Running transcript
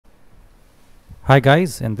Hi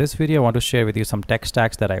guys, in this video I want to share with you some tech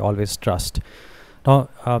stacks that I always trust. Now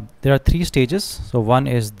there are three stages. So one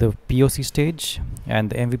is the POC stage and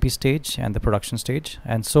the MVP stage and the production stage,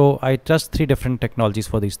 and so I trust three different technologies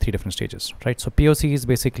for these three different stages, right? So POC is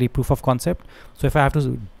basically proof of concept. So if I have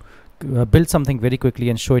to build something very quickly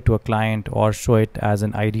and show it to a client or show it as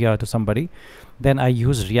an idea to somebody, then I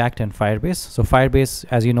use React and Firebase. So Firebase,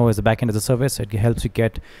 as you know, is the backend as a service. It helps you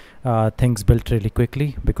get things built really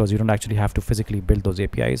quickly because you don't actually have to physically build those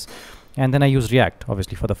APIs. And then I use React,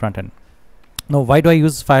 obviously, for the front end. Now, why do I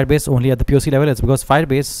use Firebase only at the POC level? It's because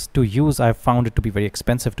Firebase to use, I've found it to be very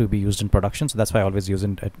expensive to be used in production. So that's why I always use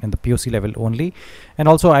it in the POC level only. And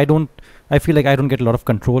also, I feel like I don't get a lot of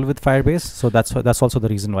control with Firebase. So that's also the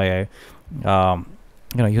reason why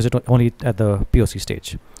I use it only at the POC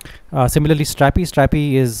stage. Similarly,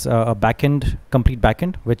 Strapi is a complete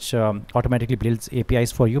backend, which automatically builds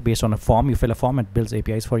APIs for you based on a form. You fill a form and builds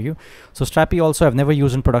APIs for you. So Strapi also I've never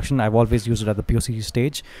used in production. I've always used it at the POC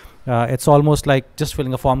stage. It's almost like just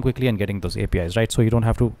filling a form quickly and getting those APIs, right? So you don't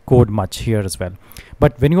have to code much here as well.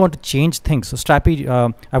 But when you want to change things, so Strapi,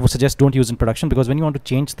 I would suggest don't use in production, because when you want to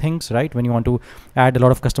change things, right, when you want to add a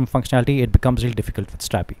lot of custom functionality, it becomes really difficult with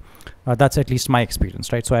Strapi. That's at least my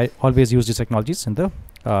experience, right? So I always use these technologies in the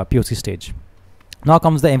POC stage. Now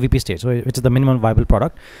comes the MVP stage, which is the minimum viable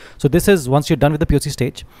product. So this is once you're done with the POC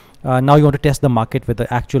stage, now you want to test the market with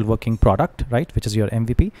the actual working product, right, which is your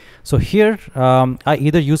MVP. So here I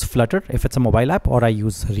either use Flutter if it's a mobile app, or I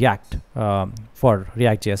use React for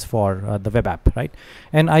React.js for the web app, right?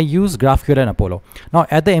 And I use GraphQL and Apollo. Now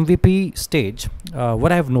at the MVP stage,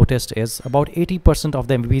 what I've noticed is about 80% of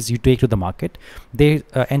the MVPs you take to the market, they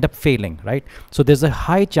end up failing, right? So there's a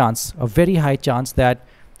very high chance that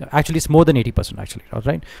actually it's more than 80% actually,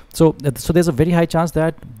 right? So there's a very high chance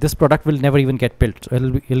that this product will never even get built.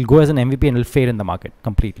 It'll go as an MVP and it'll fail in the market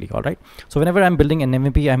completely. All right, so whenever I'm building an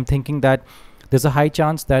MVP, I'm thinking that there's a high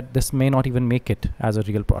chance that this may not even make it as a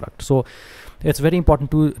real product. So it's very important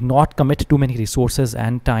to not commit too many resources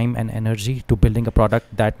and time and energy to building a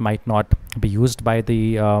product that might not be used by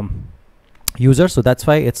the user. So that's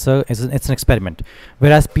why it's an experiment,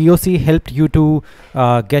 whereas POC helped you to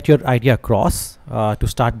get your idea across, to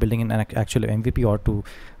start building an actual MVP, or to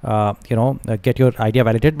get your idea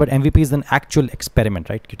validated. But MVP is an actual experiment,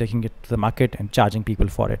 right? You're taking it to the market and charging people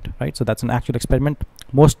for it, right? So that's an actual experiment.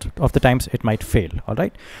 Most of the times it might fail. All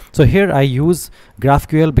right, so here I use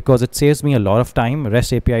GraphQL because it saves me a lot of time.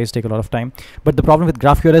 REST APIs take a lot of time, but the problem with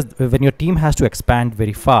GraphQL is when your team has to expand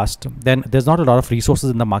very fast, then there's not a lot of resources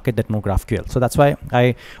in the market that know GraphQL. So that's why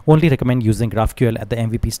I only recommend using GraphQL at the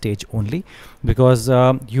MVP stage only, because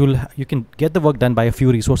you can get the work done by a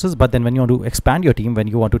few resources, but then when you want to expand your team, when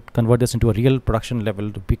you want to convert this into a real production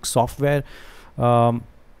level to big software,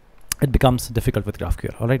 it becomes difficult with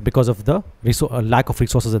GraphQL, all right, because of the lack of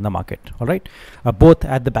resources in the market, all right, both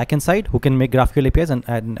at the backend side who can make GraphQL APIs,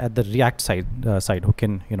 and at the React side who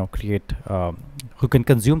can create, who can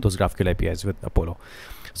consume those GraphQL APIs with Apollo.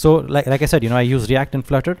 So like I said, I use React and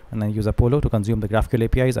Flutter, and I use Apollo to consume the GraphQL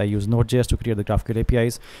APIs. I use Node.js to create the GraphQL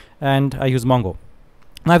APIs, and I use Mongo.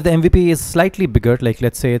 Now, if the MVP is slightly bigger, like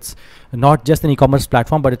let's say it's not just an e-commerce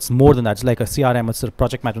platform, but it's more than that, it's like a CRM, it's a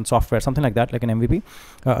project management software, something like that, like an MVP,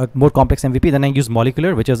 a more complex MVP, then I use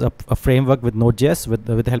Molecular, which is a framework with Node.js, with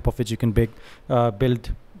the help of which you can build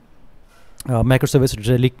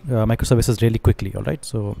microservices really quickly. All right,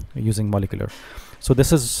 so using Molecular. So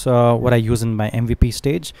this is what I use in my MVP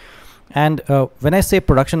stage. And when I say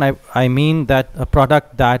production, I mean that a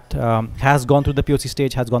product that has gone through the POC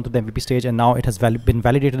stage, has gone through the MVP stage, and now it has been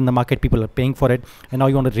validated in the market. People are paying for it, and now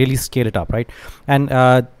you want to really scale it up, right? And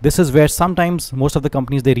this is where sometimes most of the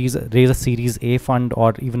companies, they raise a Series A fund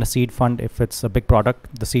or even a seed fund. If it's a big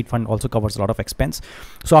product, the seed fund also covers a lot of expense.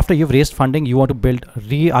 So after you've raised funding, you want to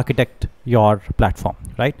re-architect your platform,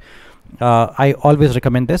 right? I always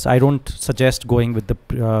recommend this. I don't suggest going with the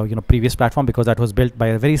previous platform, because that was built by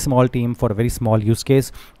a very small team for a very small use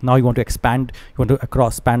case. Now you want to expand, you want to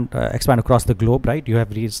expand across the globe, right? You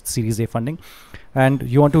have raised Series A funding, and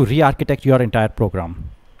you want to re-architect your entire program.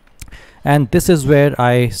 And this is where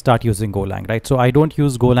I start using Golang, right? So I don't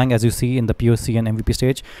use Golang as you see in the POC and MVP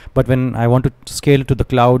stage, but when I want to scale it to the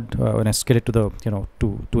cloud, when I scale it to the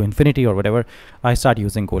to infinity or whatever, I start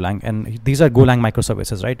using Golang. And these are Golang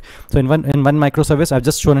microservices, right? So in one microservice, I've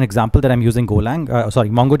just shown an example that I'm using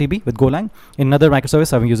MongoDB with Golang. In another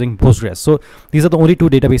microservice, I'm using Postgres. So these are the only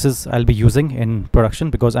two databases I'll be using in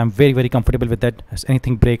production, because I'm very, very comfortable with that. If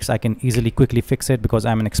anything breaks, I can easily quickly fix it, because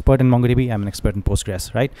I'm an expert in MongoDB, I'm an expert in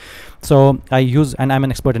Postgres, right? So I use, and I'm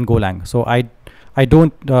an expert in Golang. So I I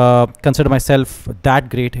don't consider myself that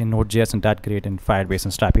great in Node.js and that great in Firebase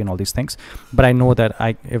and Strapi and all these things, but I know that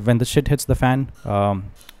when the shit hits the fan,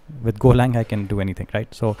 with Golang I can do anything,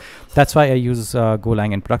 right? So that's why I use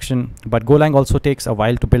Golang in production. But Golang also takes a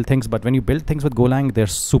while to build things, but when you build things with Golang, they're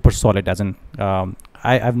super solid, as in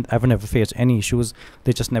I've never faced any issues.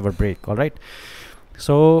 They just never break. All right.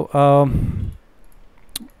 So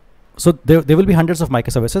so there will be hundreds of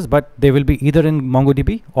microservices, but they will be either in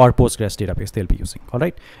MongoDB or Postgres database they'll be using. All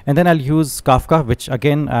right. And then I'll use Kafka, which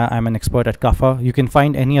again, I'm an expert at Kafka. You can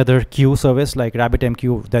find any other queue service like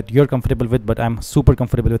RabbitMQ that you're comfortable with, but I'm super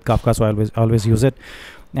comfortable with Kafka, so I always use it.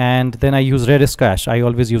 And then I use Redis cache. I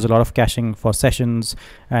always use a lot of caching for sessions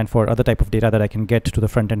and for other type of data that I can get to the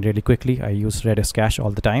front end really quickly. I use Redis cache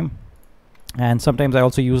all the time. And sometimes I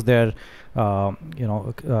also use their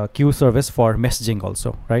queue service for messaging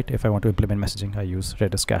also, right? If I want to implement messaging, I use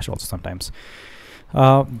Redis cache also sometimes.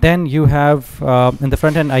 Then you have in the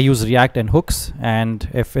front end, I use React and hooks, and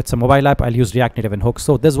if it's a mobile app, I'll use React Native and hooks.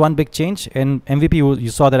 So there's one big change. In MVP, you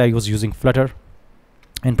saw that I was using Flutter.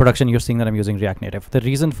 In production, you're seeing that I'm using React Native. The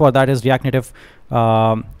reason for that is React Native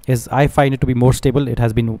is I find it to be more stable. It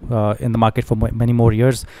has been in the market for many more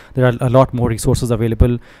years. There are a lot more resources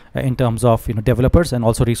available in terms of developers, and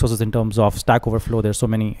also resources in terms of Stack Overflow. There's so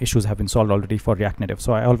many issues have been solved already for React Native.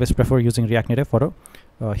 So I always prefer using React Native for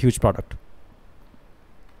a huge product.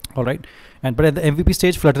 All right. But at the MVP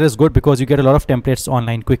stage, Flutter is good because you get a lot of templates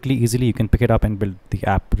online quickly, easily. You can pick it up and build the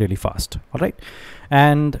app really fast. All right.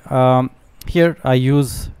 And here I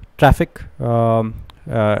use Traffic,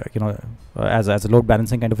 as a load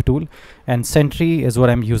balancing kind of a tool, and Sentry is what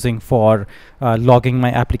I'm using for logging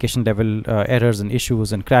my application level errors and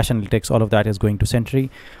issues and crash analytics. All of that is going to Sentry.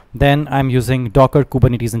 Then I'm using Docker,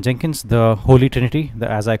 Kubernetes, and Jenkins, the Holy Trinity,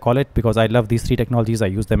 as I call it, because I love these three technologies. I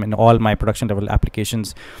use them in all my production level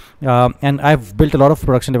applications. And I've built a lot of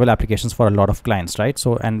production level applications for a lot of clients, right?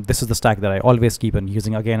 So, and this is the stack that I always keep on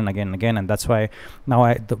using again and again and again. And that's why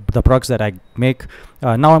now the products that I make,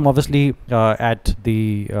 now I'm obviously at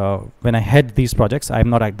the, when I head these projects, I'm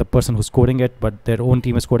not the person who's coding it, but their own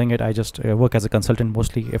team is coding it. I just work as a consultant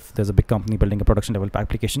mostly if there's a big company building a production level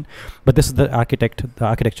application. But this is the architecture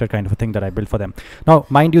kind of a thing that I built for them. Now,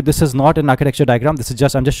 mind you, this is not an architecture diagram. This is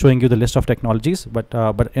just, I'm just showing you the list of technologies, but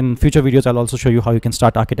in future videos, I'll also show you how you can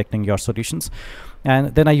start architecting your solutions.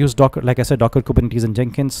 And then I use Docker, like I said, Docker, Kubernetes, and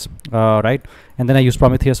Jenkins, right? And then I use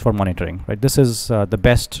Prometheus for monitoring, right? This is the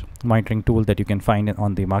best monitoring tool that you can find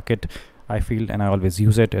on the market, I feel, and I always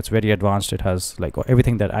use it. It's very advanced. It has like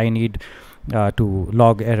everything that I need to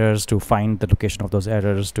log errors, to find the location of those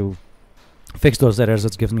errors, to fix those errors.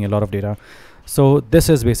 It gives me a lot of data. So this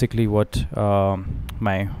is basically what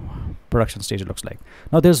my production stage looks like.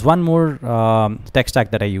 Now there's one more tech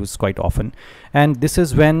stack that I use quite often, and this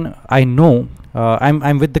is when I know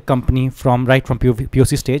I'm with the company right from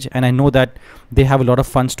POC stage, and I know that they have a lot of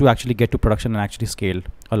funds to actually get to production and actually scale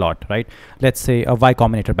a lot, right? Let's say a Y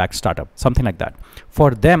Combinator backed startup, something like that.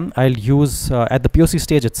 For them, I'll use at the POC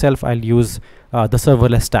stage itself, I'll use the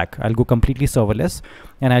serverless stack. I'll go completely serverless,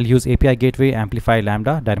 and I'll use API Gateway, Amplify,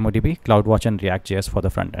 Lambda, DynamoDB, CloudWatch, and React.js for the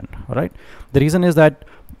front end. All right. The reason is that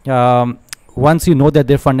once you know that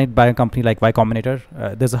they're funded by a company like Y Combinator,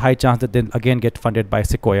 there's a high chance that they'll again get funded by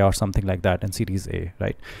Sequoia or something like that in Series A,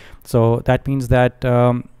 right? So that means that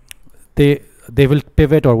they will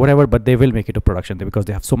pivot or whatever, but they will make it to production because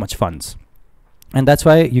they have so much funds. And that's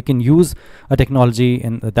why you can use a technology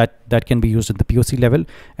in that can be used at the POC level,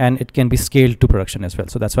 and it can be scaled to production as well.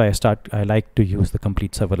 So that's why I like to use the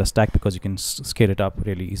complete serverless stack, because you can scale it up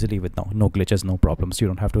really easily with no glitches, no problems. You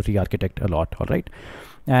don't have to re-architect a lot. All right.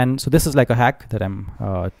 And so this is like a hack that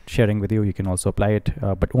I'm sharing with you. You can also apply it,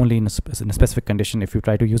 but only in a specific condition. If you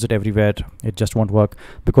try to use it everywhere, it just won't work,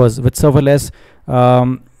 because with serverless,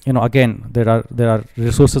 again, there are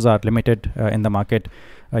resources are limited in the market.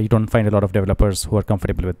 You don't find a lot of developers who are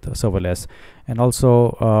comfortable with serverless, and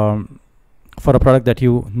also for a product that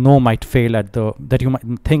you know might fail that you might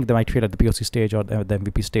think they might fail at the POC stage or the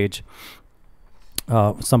MVP stage.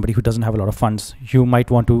 Somebody who doesn't have a lot of funds, you might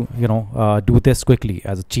want to do this quickly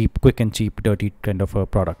as a quick and cheap, dirty kind of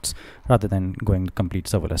products, rather than going complete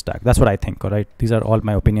serverless stack. That's what I think. All right, these are all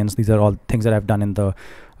my opinions. These are all things that I've done in the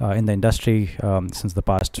industry since the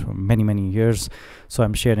past many years. So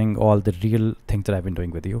I'm sharing all the real things that I've been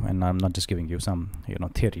doing with you, and I'm not just giving you some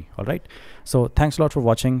theory. All right. So thanks a lot for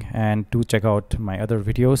watching, and do check out my other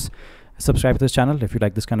videos. Subscribe to this channel if you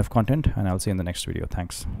like this kind of content, and I'll see you in the next video.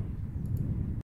 Thanks.